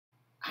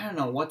I don't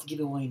know what to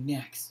give away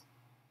next.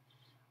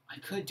 I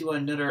could do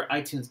another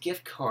iTunes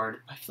gift card,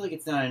 but I feel like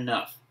it's not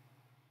enough.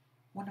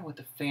 Wonder what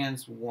the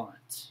fans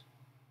want.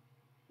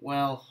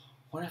 Well,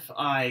 what if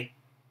I...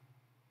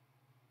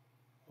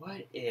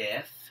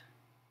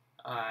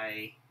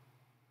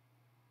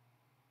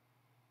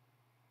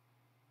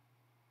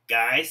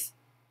 Guys,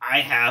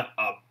 I have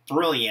a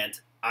brilliant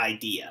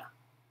idea.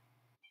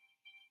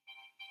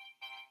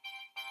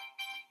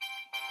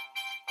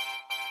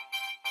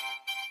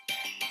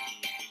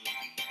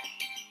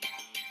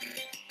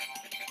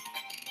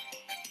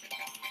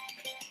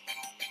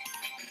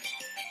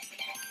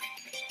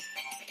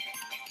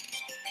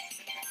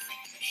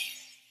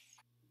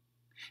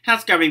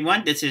 How's it going,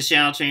 everyone? This is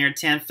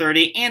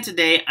SHADOWTRAINER1030, and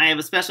today I have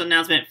a special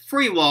announcement for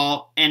you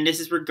all, and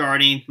this is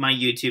regarding my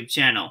YouTube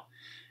channel.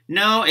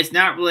 No, it's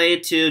not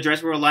related to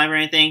Jurassic World Live or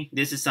anything.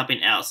 This is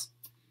something else.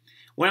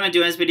 What am I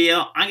doing in this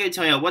video? I'm going to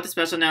tell you what the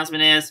special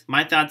announcement is,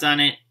 my thoughts on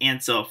it,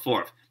 and so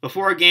forth.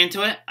 Before I get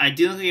into it, I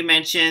do need to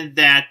mention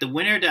that the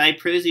winner that I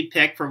previously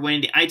picked for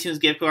winning the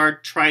iTunes gift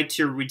card tried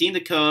to redeem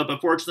the code,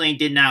 but fortunately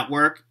did not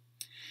work.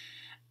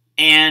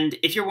 And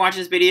if you're watching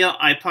this video,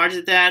 I apologize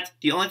for that.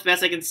 The only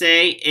best I can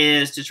say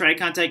is to try to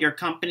contact your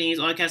companies,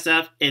 all that kind of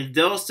stuff. If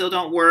those still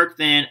don't work,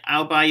 then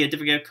I'll buy you a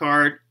different gift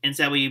card, and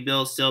so that way you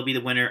will still be the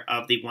winner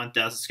of the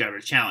 1,000 subscriber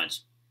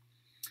challenge.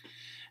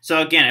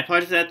 So again, I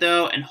apologize for that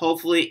though, and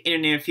hopefully in the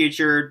near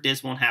future,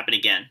 this won't happen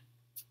again.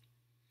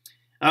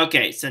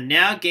 Okay, so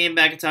now getting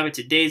back on topic of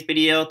today's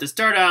video, to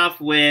start off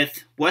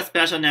with, what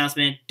special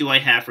announcement do I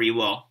have for you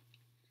all?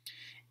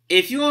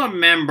 If you all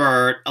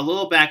remember a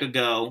little back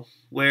ago,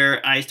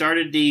 where I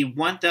started the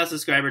 1,000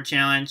 subscriber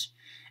challenge,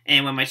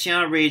 and when my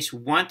channel reached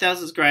 1,000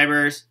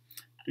 subscribers,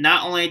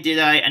 not only did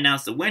I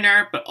announce the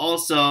winner, but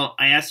also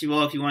I asked you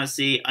all if you want to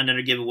see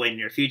another giveaway in the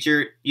near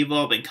future. You've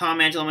all been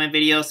commenting on my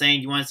video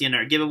saying you want to see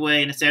another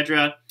giveaway and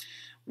etc.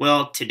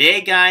 Well,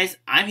 today, guys,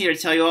 I'm here to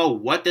tell you all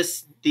what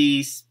this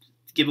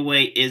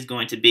giveaway is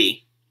going to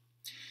be.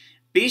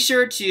 Be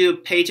sure to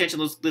pay attention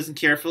and listen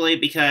carefully,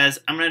 because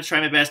I'm going to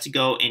try my best to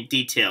go in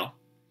detail.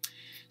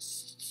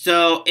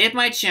 So, if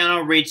my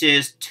channel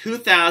reaches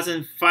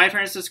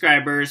 2,500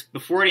 subscribers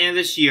before the end of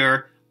this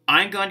year,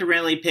 I'm going to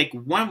randomly pick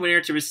one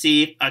winner to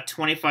receive a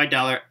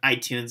 $25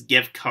 iTunes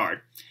gift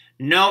card.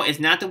 No, it's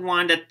not the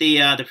one that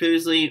the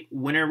previously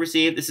winner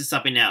received. This is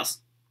something else.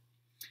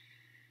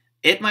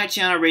 If my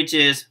channel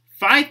reaches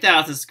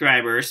 5,000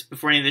 subscribers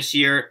before the end of this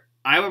year,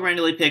 I will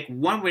randomly pick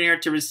one winner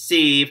to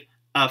receive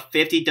a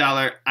 $50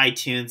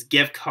 iTunes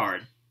gift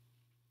card.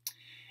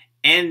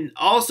 And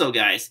also,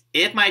 guys,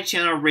 if my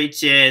channel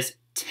reaches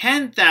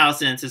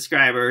 10,000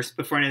 subscribers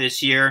before the end of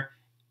this year,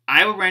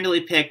 I will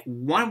randomly pick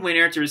one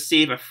winner to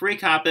receive a free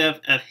copy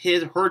of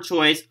his or her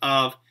choice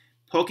of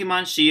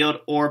Pokemon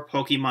Shield or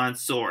Pokemon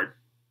Sword.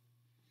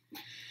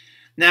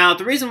 Now,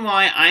 the reason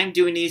why I'm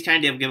doing these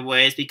kind of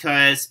giveaways is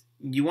because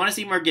you want to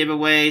see more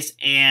giveaways,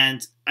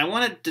 and I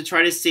wanted to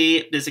try to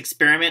see this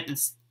experiment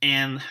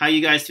and how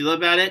you guys feel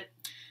about it.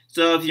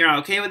 So if you're not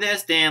okay with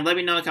this, then let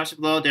me know in the comments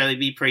below. That would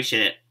be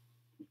appreciated.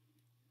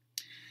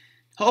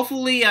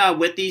 Hopefully,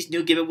 with these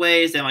new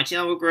giveaways, that my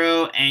channel will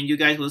grow, and you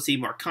guys will see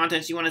more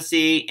content you want to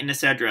see, and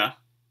etc.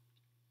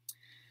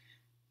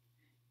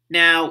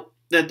 Now,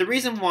 the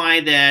reason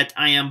why that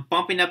I am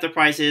bumping up the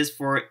prices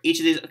for each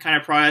of these kind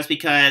of products,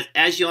 because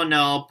as you all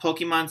know,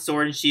 Pokemon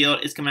Sword and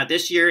Shield is coming out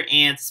this year,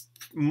 and it's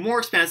more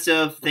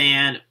expensive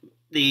than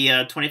the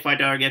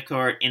 $25 gift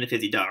card and the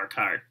 $50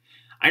 card.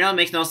 I know it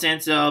makes no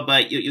sense though,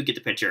 but you get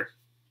the picture.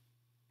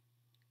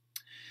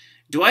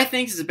 Do I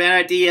think this is a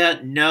bad idea?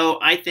 No,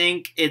 I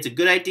think it's a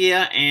good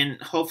idea, and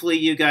hopefully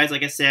you guys,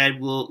 like I said,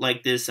 will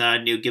like this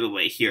new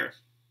giveaway here.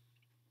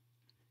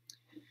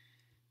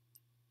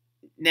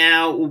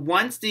 Now,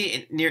 once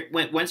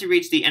you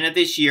reach the end of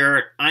this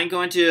year, I'm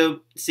going to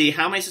see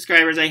how many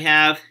subscribers I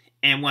have,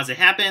 and once it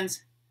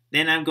happens,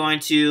 then I'm going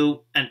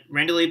to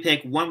randomly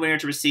pick one winner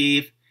to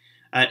receive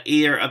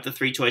either of the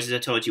three choices I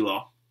told you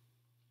all.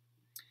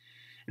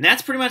 And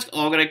that's pretty much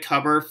all I'm going to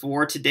cover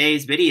for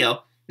today's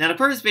video. Now, the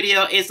purpose of this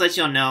video is to let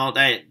you all know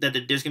that there's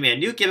going to be a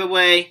new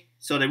giveaway.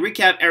 So to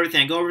recap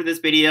everything I go over this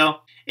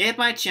video, if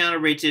my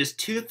channel reaches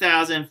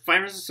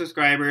 2,500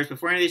 subscribers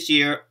before the end of this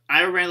year,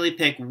 I will randomly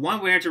pick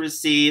one winner to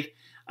receive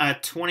a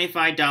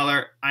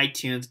 $25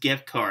 iTunes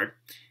gift card.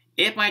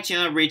 If my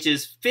channel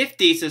reaches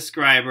 50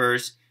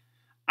 subscribers,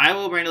 I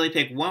will randomly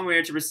pick one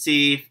winner to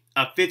receive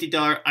a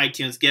 $50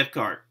 iTunes gift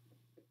card.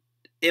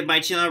 If my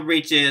channel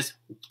reaches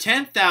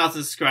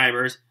 10,000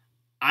 subscribers,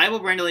 I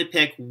will randomly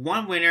pick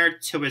one winner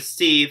to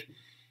receive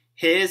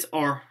his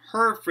or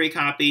her free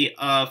copy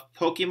of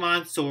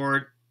Pokemon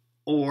Sword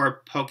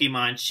or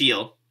Pokemon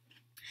Shield.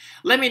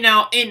 Let me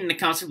know in the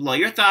comments below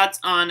your thoughts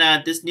on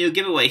this new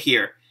giveaway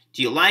here.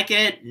 Do you like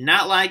it?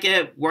 Not like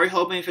it? What are you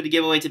hoping for the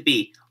giveaway to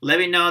be? Let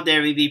me know. That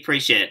would be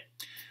appreciated.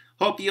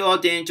 Hope you all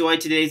did enjoy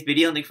today's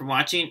video. Thank you for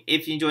watching.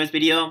 If you enjoyed this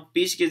video,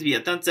 be sure to give me a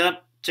thumbs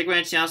up. Check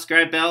my channel,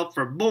 subscribe bell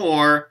for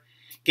more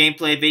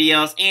gameplay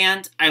videos,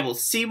 and I will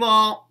see you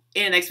all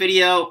in the next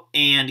video,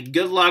 and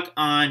good luck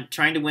on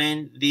trying to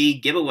win the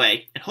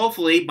giveaway. And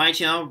hopefully my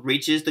channel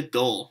reaches the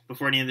goal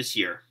before the end of this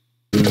year.